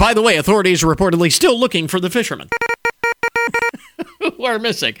 By the way, authorities are reportedly still looking for the fishermen who are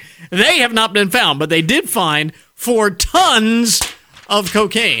missing. They have not been found, but they did find 4 tons of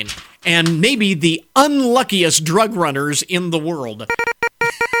cocaine, and maybe the unluckiest drug runners in the world.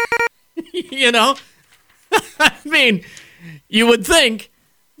 You know? I mean, you would think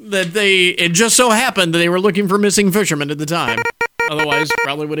that it just so happened that they were looking for missing fishermen at the time. Otherwise,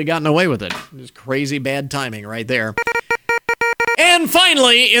 probably would have gotten away with it. Just crazy bad timing right there. And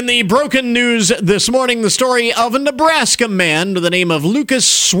finally, in the broken news this morning, the story of a Nebraska man by the name of Lucas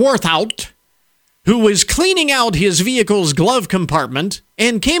Swarthout, who was cleaning out his vehicle's glove compartment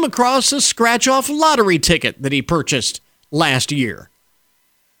and came across a scratch-off lottery ticket that he purchased last year.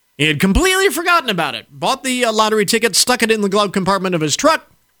 He had completely forgotten about it, bought the lottery ticket, stuck it in the glove compartment of his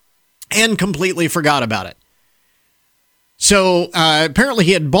truck, and completely forgot about it. So apparently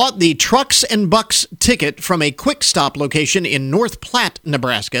he had bought the Trucks and Bucks ticket from a Quick Stop location in North Platte,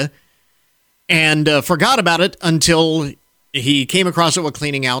 Nebraska, and forgot about it until he came across it while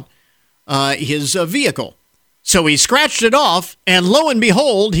cleaning out his vehicle. So he scratched it off, and lo and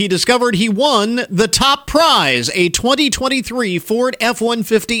behold, he discovered he won the top prize, a 2023 Ford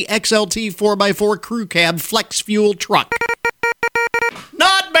F-150 XLT 4x4 Crew Cab Flex Fuel truck.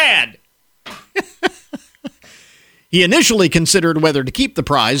 Not bad! He initially considered whether to keep the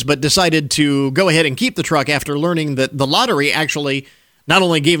prize, but decided to go ahead and keep the truck after learning that the lottery actually not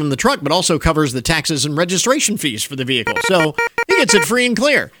only gave him the truck, but also covers the taxes and registration fees for the vehicle. So he gets it free and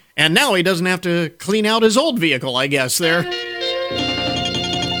clear. And now he doesn't have to clean out his old vehicle, I guess, there.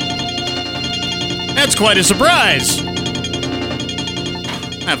 That's quite a surprise.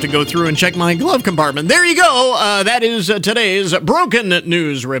 I have to go through and check my glove compartment. There you go. That is today's Broken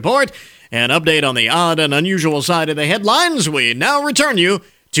News Report. An update on the odd and unusual side of the headlines. We now return you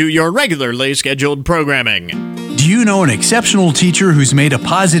to your regularly scheduled programming. Do you know an exceptional teacher who's made a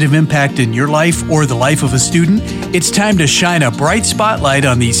positive impact in your life or the life of a student? It's time to shine a bright spotlight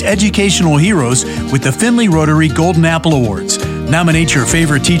on these educational heroes with the Findlay Rotary Golden Apple Awards. Nominate your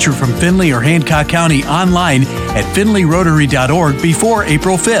favorite teacher from Findlay or Hancock County online at findlayrotary.org before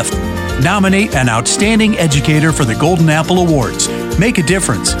April 5th. Nominate an outstanding educator for the Golden Apple Awards. Make a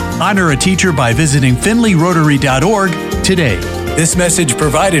difference. Honor a teacher by visiting findlayrotary.org today. This message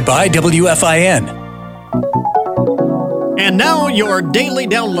provided by WFIN. And now your daily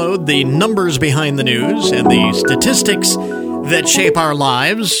download, the numbers behind the news and the statistics that shape our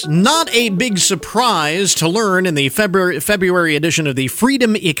lives. Not a big surprise to learn in the February edition of the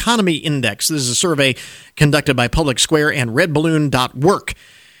Freedom Economy Index. This is a survey conducted by Public Square and redballoon.work.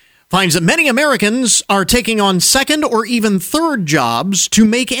 Finds that many Americans are taking on second or even third jobs to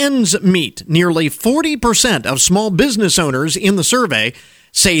make ends meet. Nearly 40% of small business owners in the survey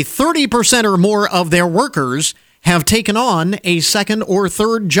say 30% or more of their workers have taken on a second or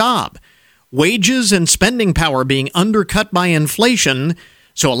third job. Wages and spending power being undercut by inflation,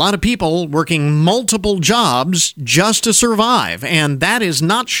 so a lot of people working multiple jobs just to survive, and that is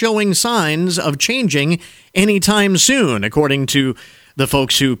not showing signs of changing anytime soon, according to the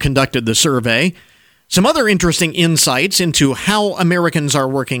folks who conducted the survey. Some other interesting insights into how Americans are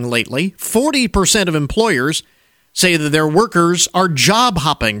working lately. 40% of employers say that their workers are job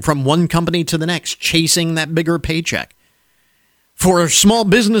hopping from one company to the next, chasing that bigger paycheck. For small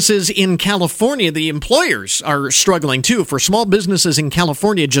businesses in California, the employers are struggling too. For small businesses in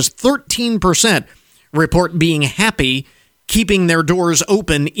California, just 13% report being happy keeping their doors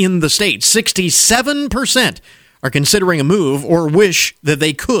open in the state. 67% are considering a move or wish that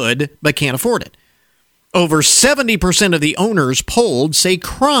they could but can't afford it. Over 70% of the owners polled say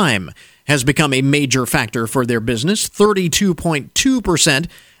crime has become a major factor for their business. 32.2%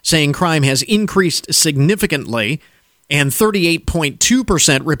 saying crime has increased significantly, and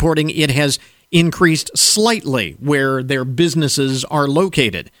 38.2% reporting it has increased slightly where their businesses are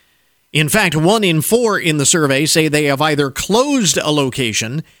located. In fact, 1 in 4 in the survey say they have either closed a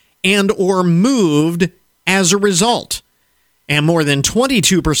location and or moved as a result. And more than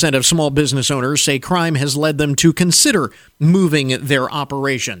 22% of small business owners say crime has led them to consider moving their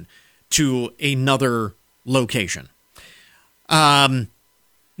operation to another location.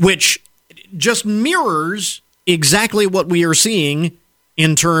 Which just mirrors exactly what we are seeing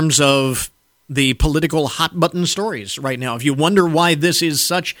in terms of the political hot-button stories right now. If you wonder why this is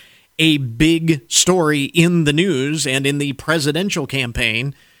such a big story in the news and in the presidential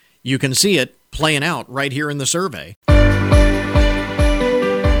campaign, you can see it playing out right here in the survey.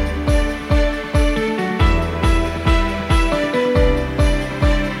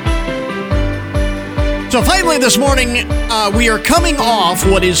 So finally this morning, we are coming off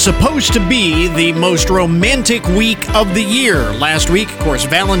what is supposed to be the most romantic week of the year. Last week, of course,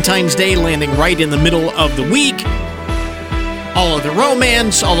 Valentine's Day landing right in the middle of the week. All of the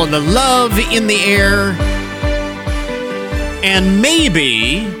romance, all of the love in the air. And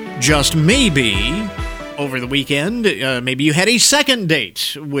maybe, just maybe, over the weekend, maybe you had a second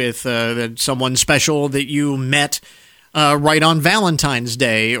date with someone special that you met right on Valentine's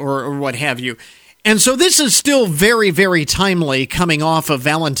Day or what have you. And so this is still very, very timely coming off of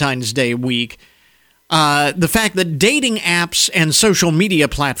Valentine's Day week. The fact that dating apps and social media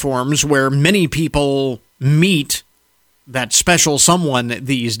platforms where many people meet that special someone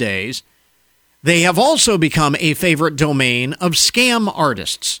these days, they have also become a favorite domain of scam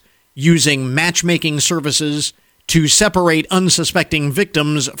artists, using matchmaking services to separate unsuspecting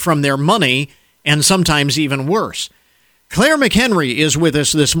victims from their money, and sometimes even worse. Claire McHenry is with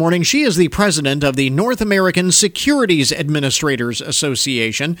us this morning. She is the president of the North American Securities Administrators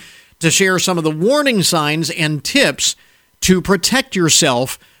Association to share some of the warning signs and tips to protect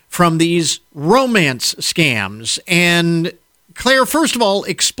yourself from these romance scams. And Claire, first of all,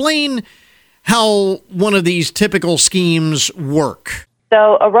 explain how one of these typical schemes work.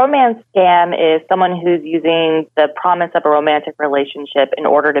 So a romance scam is someone who's using the promise of a romantic relationship in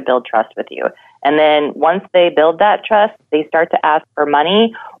order to build trust with you. And then once they build that trust, they start to ask for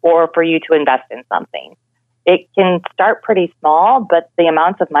money or for you to invest in something. It can start pretty small, but the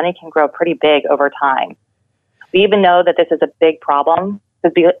amounts of money can grow pretty big over time. We even know that this is a big problem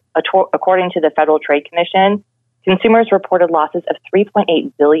because according to the Federal Trade Commission, consumers reported losses of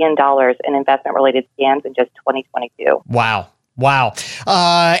 $3.8 billion in investment-related scams in just 2022. Wow.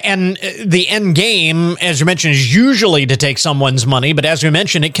 And the end game, as you mentioned, is usually to take someone's money. But as you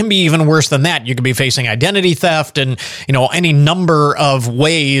mentioned, it can be even worse than that. You could be facing identity theft and, any number of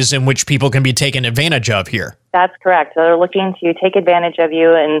ways in which people can be taken advantage of here. That's correct. So they're looking to take advantage of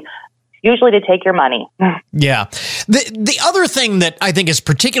you and usually to take your money. Yeah. The other thing that I think is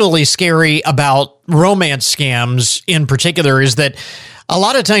particularly scary about romance scams in particular is that a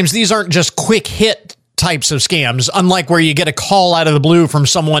lot of times these aren't just quick hit types of scams, unlike where you get a call out of the blue from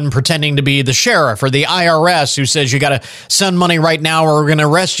someone pretending to be the sheriff or the IRS who says you got to send money right now or we're going to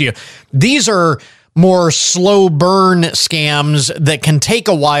arrest you. These are more slow burn scams that can take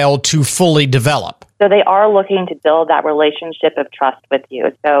a while to fully develop. So they are looking to build that relationship of trust with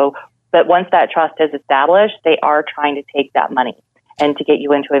you. But once that trust is established, they are trying to take that money and to get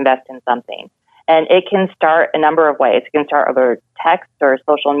you in to invest in something. And it can start a number of ways. It can start over text or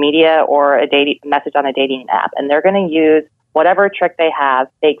social media or a message on a dating app. And they're going to use whatever trick they have,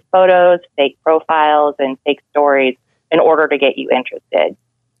 fake photos, fake profiles, and fake stories in order to get you interested.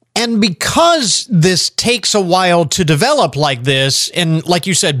 And because this takes a while to develop like this, and like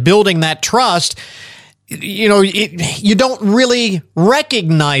you said, building that trust, you don't really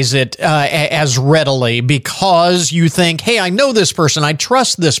recognize it as readily because you think, hey, I know this person, I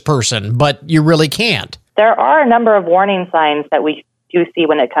trust this person, but you really can't. There are a number of warning signs that we do see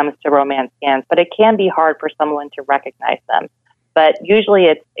when it comes to romance scams, but it can be hard for someone to recognize them. But usually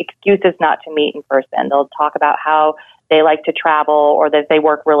it's excuses not to meet in person. They'll talk about how they like to travel or that they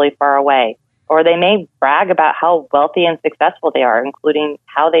work really far away. Or they may brag about how wealthy and successful they are, including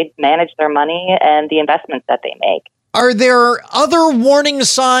how they manage their money and the investments that they make. Are there other warning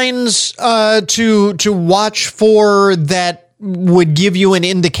signs to watch for that would give you an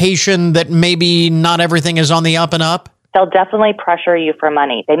indication that maybe not everything is on the up and up? They'll definitely pressure you for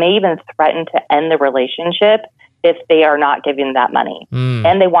money. They may even threaten to end the relationship if they are not giving that money.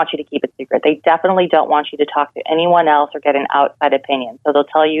 And they want you to keep it secret. They definitely don't want you to talk to anyone else or get an outside opinion. So they'll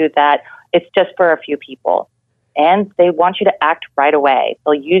tell you that it's just for a few people. And they want you to act right away.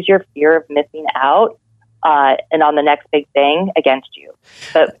 They'll use your fear of missing out and on the next big thing against you.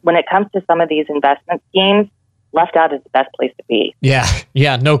 But when it comes to some of these investment schemes, left out is the best place to be.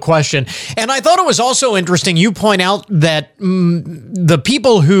 Yeah, no question. And I thought it was also interesting, you point out that the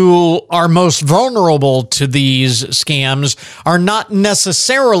people who are most vulnerable to these scams are not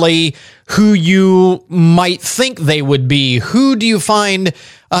necessarily who you might think they would be. Who do you find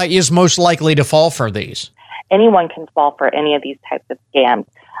is most likely to fall for these? Anyone can fall for any of these types of scams.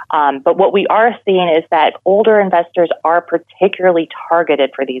 But what we are seeing is that older investors are particularly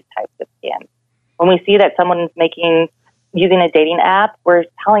targeted for these types of scams. When we see that someone's using a dating app, we're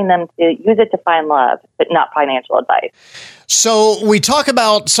telling them to use it to find love, but not financial advice. So we talk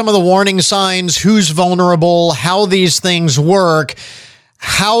about some of the warning signs, who's vulnerable, how these things work.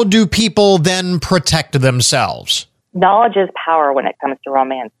 How do people then protect themselves? Knowledge is power when it comes to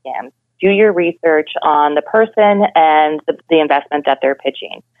romance scams. Do your research on the person and the investment that they're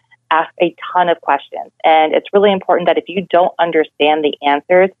pitching. ask a ton of questions. And it's really important that if you don't understand the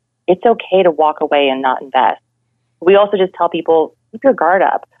answers, it's okay to walk away and not invest. We also just tell people, keep your guard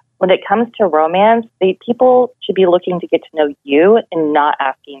up. When it comes to romance, people should be looking to get to know you and not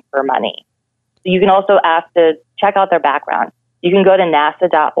asking for money. So you can also ask to check out their background. You can go to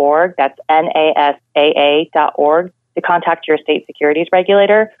nasa.org, that's NASAA.org, to contact your state securities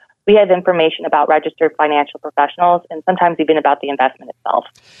regulator. We have information about registered financial professionals and sometimes even about the investment itself.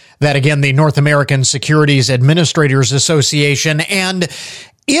 That again, the North American Securities Administrators Association. And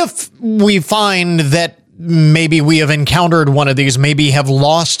if we find that maybe we have encountered one of these, maybe have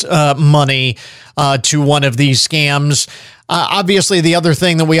lost money to one of these scams, obviously the other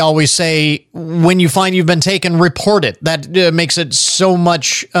thing that we always say, when you find you've been taken, report it. That makes it so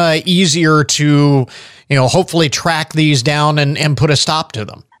much easier to, hopefully track these down and put a stop to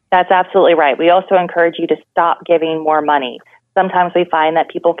them. That's absolutely right. We also encourage you to stop giving more money. Sometimes we find that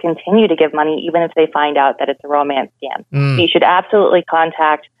people continue to give money even if they find out that it's a romance scam. You should absolutely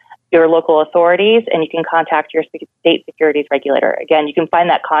contact your local authorities, and you can contact your state securities regulator. Again, you can find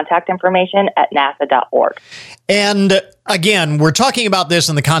that contact information at nasa.org. And again, we're talking about this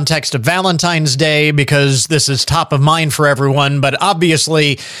in the context of Valentine's Day because this is top of mind for everyone, but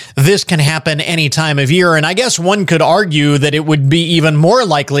obviously this can happen any time of year. And I guess one could argue that it would be even more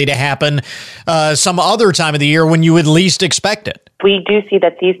likely to happen some other time of the year when you would least expect it. We do see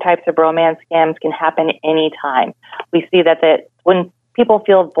that these types of romance scams can happen anytime. We see that when people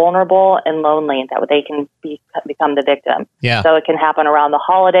feel vulnerable and lonely, that they can become the victim. Yeah. So it can happen around the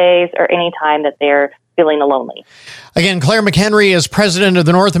holidays or any time that they're feeling lonely. Again, Claire McHenry is president of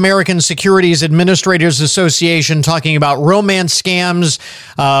the North American Securities Administrators Association, talking about romance scams,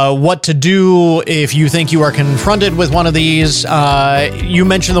 what to do if you think you are confronted with one of these. You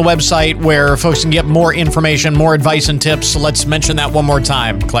mentioned the website where folks can get more information, more advice and tips. So let's mention that one more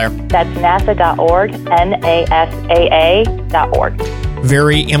time, Claire. That's nasa.org, NASAA.org.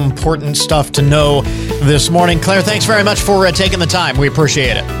 Very important stuff to know this morning. Claire, thanks very much for taking the time. We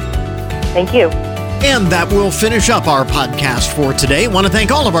appreciate it. Thank you. And that will finish up our podcast for today. I want to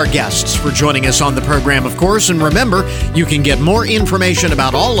thank all of our guests for joining us on the program, of course. And remember, you can get more information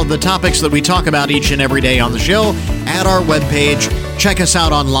about all of the topics that we talk about each and every day on the show at our webpage. Check us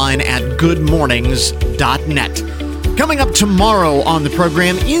out online at goodmornings.net. Coming up tomorrow on the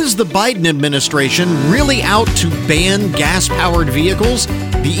program, is the Biden administration really out to ban gas-powered vehicles?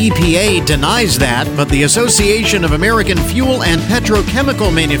 The EPA denies that, but the Association of American Fuel and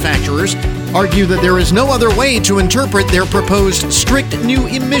Petrochemical Manufacturers argue that there is no other way to interpret their proposed strict new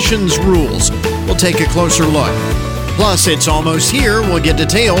emissions rules. We'll take a closer look. Plus, it's almost here. We'll get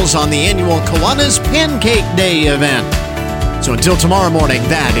details on the annual Kiwanis Pancake Day event. So until tomorrow morning,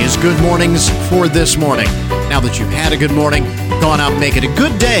 that is Good Mornings for this morning. Now that you've had a good morning, go on out and make it a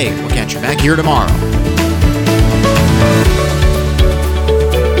good day. We'll catch you back here tomorrow.